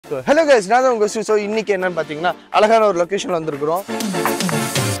So hello guys, நான் தான் Ghosty. So இன்னைக்கு என்னன்னு பாத்தீங்கன்னா அழகான ஒரு லொகேஷன்ல வந்திருக்கோம்.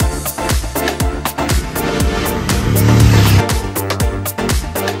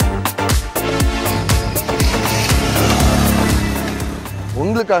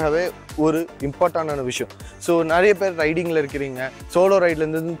 உங்களுக்காகவே ஒரு இம்பார்ட்டன்டான விஷயம். ஸோ நிறைய பேர் ரைடிங்கில் இருக்கிறீங்க, சோலோ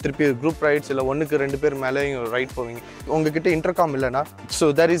ரைட்லேருந்து திருப்பி குரூப் ரைட்ஸ் இல்லை ஒன்றுக்கு 2 பேர் மேலேயும் ரைட் போவீங்க. உங்ககிட்ட இன்டர்காம் இல்லைனா so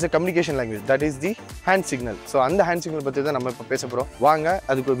that is a communication language, that is the hand signal. So அந்த ஹேண்ட் சிக்னல் பற்றி தான் நம்ம இப்போ பேச போகிறோம். வாங்க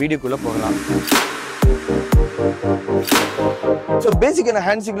அதுக்கு வீடியோக்குள்ளே போகலாம். ஸோ பேசிக்கான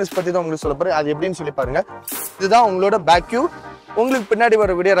ஹேண்ட் சிக்னல்ஸ் பற்றி தான் உங்களுக்கு சொல்ல போகிறேன். அது எப்படின்னு சொல்லி பாருங்கள். இதுதான் உங்களோட பேக் வியூ. உங்களுக்கு பின்னாடி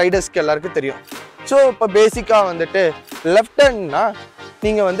வரக்கூடிய ரைடர்ஸ்க்கு எல்லாருக்கும் தெரியும். ஸோ இப்போ பேசிக்காக வந்துட்டு லெஃப்ட் ஹேண்ட்னா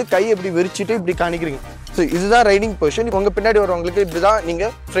நீங்கள் வந்து கையை இப்படி விரிச்சிட்டு இப்படி காணிக்கிறீங்க. ஸோ இதுதான் ரைடிங் பொசிஷன். உங்கள் பின்னாடி வரவங்களுக்கு இப்படி தான்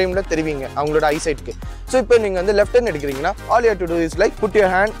நீங்கள் ஃப்ரேமில் தெரிவிங்க அவங்களோட ஐசைட்க்கு. ஸோ இப்போ நீங்கள் வந்து லெஃப்ட் ஹேண்ட் எடுக்கிறீங்கன்னா all you to two is like put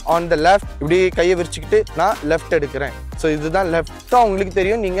your hand on the left. இப்படி கையை விரிச்சிக்கிட்டு நான் லெஃப்ட் எடுக்கிறேன். ஸோ இதுதான் லெஃப்ட். ஸோ உங்களுக்கு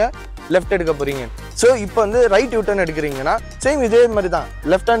தெரியும் நீங்கள் லெஃப்ட் எடுக்க போகிறீங்க. ஸோ இப்போ வந்து ரைட் யூ டர்ன் எடுக்கிறீங்கன்னா சேம் இதே மாதிரி தான்.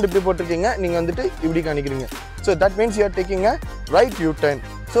 லெஃப்ட் ஹேண்ட் இப்படி போட்டிருக்கீங்க, நீங்கள் வந்துட்டு இப்படி காணிக்கிறீங்க. So that means you are taking a right you turn.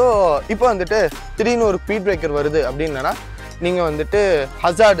 So இப்போ வந்துட்டு திடீர்னு ஒரு ஸ்பீட் பிரேக்கர் வருது அப்படின்னா நீங்கள் வந்துட்டு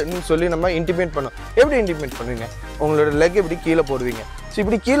ஹசார்டுன்னு சொல்லி நம்ம இன்டிமேட் பண்ணோம். எப்படி இன்டிமேட் பண்ணுவீங்க? உங்களோட லெக் இப்படி கீழே போடுவீங்க. ஸோ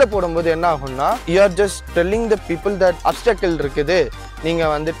இப்படி கீழே போடும்போது என்ன ஆகும்னா you are just telling the people that அப்ஸ்டக்கிள் இருக்குது,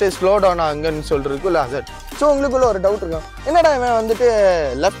 நீங்கள் வந்துட்டு ஸ்லோ டவுன் ஆகுங்கன்னு சொல்கிறதுக்கு இல்லை ஹசார்ட். ஸோ உங்களுக்குள்ள ஒரு டவுட் இருக்கும், என்னடா இவன் வந்துட்டு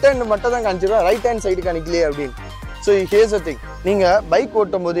லெஃப்ட் ஹேண்ட் மட்டும் தான் காணிச்சிருவா, ரைட் ஹேண்ட் சைடு காணிக்கலையே அப்படின்னு. ஸோ ஹியர்ஸ் அ திங், நீங்கள் பைக்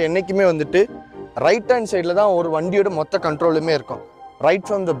ஓட்டும் போது என்றைக்குமே வந்துட்டு ரைட் ஹேண்ட் சைடில் தான் ஒரு வண்டியோட மொத்த கண்ட்ரோலுமே இருக்கும். Right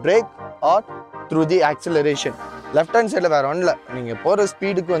from the break R through the acceleration. Left hand சைடில் வேறு ஒன்றில் நீங்கள் போகிற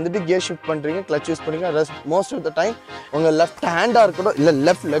ஸ்பீடுக்கு வந்துட்டு கியர் ஷிஃப்ட் பண்ணுறீங்க, கிளச் யூஸ் பண்ணுறீங்க. மோஸ்ட் ஆஃப் த டைம் உங்கள் லெஃப்ட் ஹேண்டாக இருக்கட்டும் இல்லை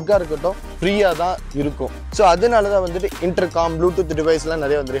லெஃப்ட் லெக்காக இருக்கட்டும் ஃப்ரீயாக தான் இருக்கும். ஸோ அதனால தான் வந்துட்டு இன்டர்காம் ப்ளூடூத் டிவைஸ்லாம்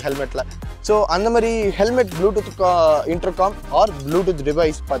நிறைய வந்துடும் ஹெல்மெட்டில். ஸோ அந்த மாதிரி helmet Bluetooth intercom R Bluetooth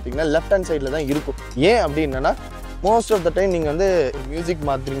device பார்த்தீங்கன்னா லெஃப்ட் ஹேண்ட் சைடில் தான் இருக்கும். ஏன் அப்படின்னா மோஸ்ட் ஆஃப் த டைம் நீங்கள் வந்து மியூசிக்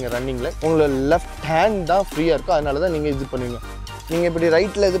மாற்றுறீங்க ரன்னிங்கில், உங்களோட லெஃப்ட் ஹேண்ட் தான் ஃப்ரீயாக இருக்கும். அதனால தான் நீங்கள் இது பண்ணுவீங்க. நீங்கள் இப்படி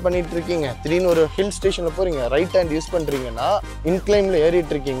ரைட்டில் இது பண்ணிட்டு இருக்கீங்க, திடீர்னு ஒரு ஹில் ஸ்டேஷனில் போகிறீங்க, ரைட் ஹேண்ட் யூஸ் பண்ணுறீங்கன்னா இன்க்ளைனில்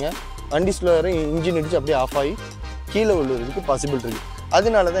ஏறிட்டு இருக்கீங்க, வண்டி ஸ்லோவாக இன்ஜின் அடிச்சு அப்படியே ஆஃப் ஆகி கீழே விழுறதுக்கு பாசிபிள் இருக்குது.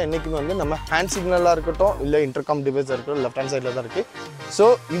 அதனால தான் என்றைக்குமே வந்து நம்ம ஹேண்ட் சிக்னலாக இருக்கட்டும் இல்லை இன்டர்காம் டிவைஸாக இருக்கட்டும் லெஃப்ட் ஹேண்ட் சைடில் தான் இருக்குது. ஸோ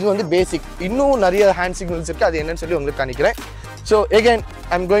இது வந்து பேசிக். இன்னும் நிறைய ஹேண்ட் சிக்னல்ஸ் இருக்குது, அது என்னன்னு சொல்லி உங்களுக்கு காணிக்கிறேன். So again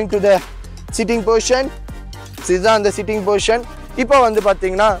I am going to the sitting position. இதுதான் அந்த சிட்டிங் பொசிஷன். இப்போ வந்து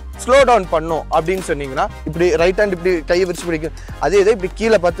பார்த்தீங்கன்னா ஸ்லோ டவுன் பண்ணும் அப்படின்னு சொன்னீங்கன்னா இப்படி ரைட் ஹேண்ட் இப்படி கையை விரிச்சு பிடிக்கும், அதே இதை இப்படி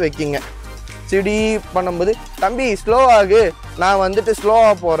கீழே பார்த்து வைக்கிங்க. இப்படி பண்ணும்போது தம்பி ஸ்லோ ஆகு, நான் வந்துட்டு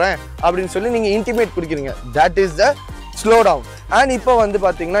ஸ்லோவாக போகிறேன் அப்படின்னு சொல்லி நீங்கள் இன்டிமேட் கொடுக்குறீங்க. That is the slow down. And இப்போ வந்து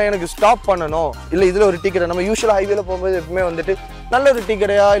பார்த்தீங்கன்னா எனக்கு ஸ்டாப் பண்ணணும், இல்லை இதில் ஒரு டீ கடை, நம்ம யூஸ்வலாக ஹைவேல போகும்போது எப்பவுமே வந்துட்டு நல்ல ஒரு டீ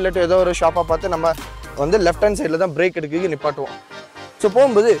கடையா இல்லாட்டி ஏதோ ஒரு ஷாப்பாக பார்த்து நம்ம வந்து லெஃப்ட் ஹேண்ட் சைடில் தான் பிரேக் எடுக்க நிப்பாட்டுவோம். ஸோ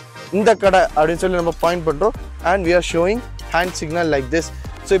போகும்போது இந்த கடை அப்படின்னு சொல்லி நம்ம பாயிண்ட் பண்ணுறோம் and we are showing hand signal like this.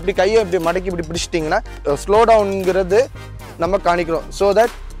 So இப்படி கையை இப்படி மடக்கி இப்படி பிடிச்சிட்டிங்கன்னா ஸ்லோ டவுனுங்கிறது நம்ம காணிக்கிறோம். So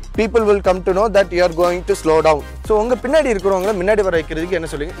that people will come to know that you are going to slow down. So உங்கள் பின்னாடி இருக்கிறவங்களை முன்னாடி வர வைக்கிறதுக்கு என்ன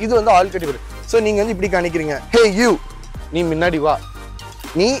சொல்லுங்க, இது வந்து ஆல் கட்டி வரும். ஸோ நீங்கள் வந்து இப்படி காணிக்கிறீங்க, ஹே யூ நீ முன்னாடி வா,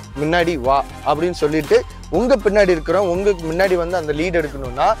 நீ முன்னாடி வா அப்படின்னு சொல்லிட்டு உங்கள் பின்னாடி இருக்கிறோம். உங்களுக்கு முன்னாடி வந்து அந்த லீட்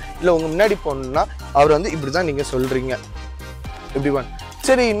எடுக்கணும்னா இல்லை உங்கள் முன்னாடி போகணுன்னா அவர் வந்து இப்படி தான் நீங்கள் சொல்கிறீங்க, இப்படி ஒன்.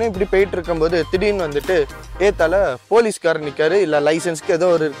 சரி, இன்னும் இப்படி போயிட்டு இருக்கும்போது திடீர்னு வந்துட்டு ஏத்தால போலீஸ்காரர் நிற்காரு இல்லை லைசன்ஸ்க்கு ஏதோ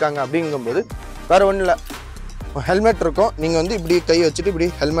ஒரு இருக்காங்க. அப்படிங்கும்போது வேறு ஒன்றும் இல்லை, ஹெல்மெட் இருக்கும், நீங்கள் வந்து இப்படி கையை வச்சுட்டு இப்படி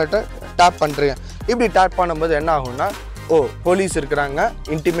ஹெல்மெட்டை டேப் பண்ணுறீங்க. இப்படி டேப் பண்ணும்போது என்ன ஆகும்னா ஓ போலீஸ் இருக்கிறாங்க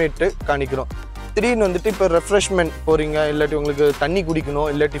இன்டிமேட்டு காணிக்கிறோம். திடீர்னு வந்துட்டு இப்போ ரெஃப்ரெஷ்மெண்ட் போகிறீங்க, இல்லாட்டி உங்களுக்கு தண்ணி குடிக்கணும்,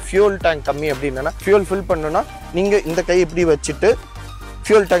 இல்லாட்டி ஃபியூல் டேங்க் கம்மி அப்படின்னா ஃபியூல் ஃபில் பண்ணணும்னா நீங்கள் இந்த கை இப்படி வச்சுட்டு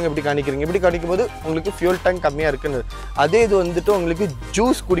ஃபியூல் டேங்க் எப்படி காணிக்கிறீங்க. இப்படி காணிக்கும் போது உங்களுக்கு ஃபியூல் டேங்க் கம்மியாக இருக்குன்னு. அதே இது வந்துட்டு உங்களுக்கு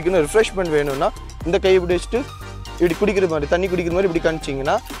ஜூஸ் குடிக்கணும், ரிஃப்ரெஷ்மெண்ட் வேணும்னா இந்த கை இப்படி வச்சுட்டு இப்படி குடிக்கிற மாதிரி தண்ணி குடிக்கிற மாதிரி இப்படி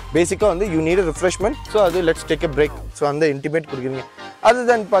காணிச்சிங்கன்னா பேசிக்காக வந்து யூ நீட் ரெஃப்ரெஷ்மெண்ட். ஸோ அது let's take a break. So அந்த இன்டிமேட் கொடுக்குறீங்க.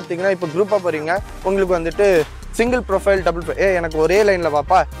 அதுதான் பார்த்தீங்கன்னா இப்போ குரூப்பாக போகிறீங்க, உங்களுக்கு வந்துட்டு சிங்கிள் ப்ரொஃபைல் டபுள் எனக்கு ஒரே லைனில்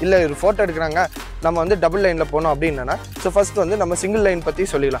வாப்பா, இல்லை ஒரு ஃபோட்டோ எடுக்கிறாங்க நம்ம வந்து டபுள் லைனில் போனோம் அப்படின்னா ஸோ ஃபஸ்ட்டு வந்து நம்ம சிங்கிள் லைன் பற்றி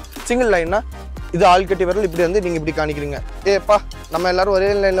சொல்லிடலாம். சிங்கிள் லைன்னா இது ஆள் கட்டி வரல, இப்படி வந்து நீங்கள் இப்படி காணிக்கிறீங்க, ஏப்பா நம்ம எல்லோரும் ஒரே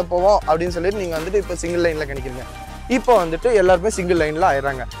லைனில் போவோம் அப்படின்னு சொல்லிட்டு நீங்கள் வந்துட்டு இப்போ சிங்கிள் லைனில் காணிக்கிறீங்க. இப்போ வந்துட்டு எல்லாருமே சிங்கிள் லைனில்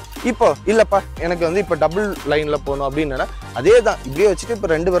ஆயிடுறாங்க. இப்போ இல்லைப்பா எனக்கு வந்து இப்போ டபுள் லைனில் போகணும் அப்படின்னா அதே தான் இப்படியே வச்சுட்டு இப்போ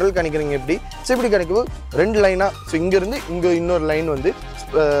 2 விரல் காணிக்கிறீங்க. எப்படி ஸோ இப்படி காணிக்கும் 2 லைனாக. ஸோ இங்கேருந்து இங்கே இன்னொரு லைன் வந்து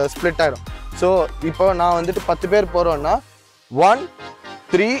ஸ்ப்ளிட் ஆகிடும். ஸோ இப்போ நான் வந்துட்டு 10 பேர் போகிறோன்னா 1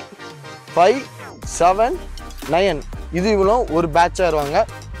 3 5 7 9 இது இவ்வளோ ஒரு பேட்ச் ஆயிடுவாங்க.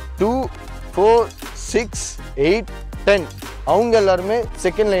 2 4 6 8 10 அவங்க எல்லாருமே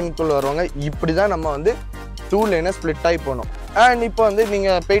செகண்ட் லைனுக்குள்ளே வருவாங்க. இப்படி தான் நம்ம வந்து 2 லைனை ஸ்ப்ளிட் ஆகி போகணும். அண்ட் இப்போ வந்து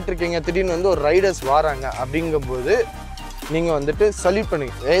நீங்கள் போயிட்டுருக்கீங்க, திடீர்னு வந்து ஒரு ரைடர்ஸ் வராங்க அப்படிங்கும்போது நீங்கள் வந்துட்டு சல்யூட்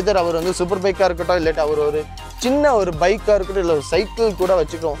பண்ணுங்க. எதர் அவர் வந்து சூப்பர் பைக்காக இருக்கட்டும், இல்லாட்டி அவர் ஒரு சின்ன ஒரு பைக்காக இருக்கட்டும், இல்லை ஒரு சைக்கிள் கூட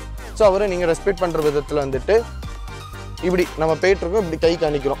வச்சுக்கோம். ஸோ அவரை நீங்கள் ரெஸ்பெக்ட் பண்ணுற விதத்தில் வந்துட்டு இப்படி நம்ம போயிட்டுருக்கோம், இப்படி கை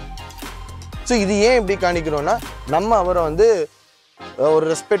காணிக்கிறோம். ஸோ இது ஏன் இப்படி காணிக்கிறோன்னா, நம்ம அவரை வந்து ஒரு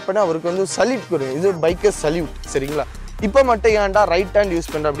ரெஸ்பெக்ட் பண்ணி அவருக்கு வந்து சல்யூட் கொடுங்க. இது பைக்கர் சல்யூட், சரிங்களா? இப்போ மட்டும் ஏன்டா ரைட் ஹேண்ட்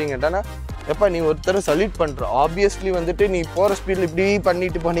யூஸ் பண்ணுற அப்படின்னு கேட்டானா, எப்போ நீ ஒருத்தர் சல்யூட் பண்ணுற, ஆப்வியஸ்லி வந்துட்டு நீ போகிற ஸ்பீடில் இப்படி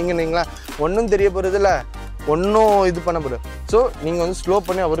பண்ணிட்டு போனீங்கன்னா ஒன்றும் தெரிய போகிறதில்ல, ஒன்றும் இது பண்ண போகிறது. ஸோ நீங்கள் வந்து ஸ்லோ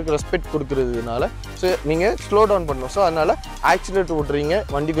பண்ணி அவருக்கு ரெஸ்பெக்ட் கொடுக்குறதுனால ஸோ நீங்கள் ஸ்லோ டவுன் பண்ணணும். ஸோ அதனால் ஆக்சிலேட்டர் விட்றீங்க,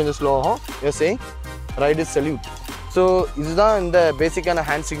 வண்டி கொஞ்சம் ஸ்லோ ஆகும். S A rider salute. So இதுதான் இந்த பேசிக்கான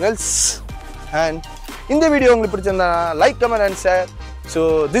ஹேண்ட் சிக்னல்ஸ். அண்ட் இந்த வீடியோ உங்களுக்கு பிடிச்சிருந்தா like, comment and share. So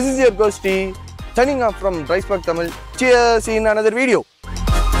this is your கோஸ்டி signing off from Riceberg Tamil. Cheers in another video.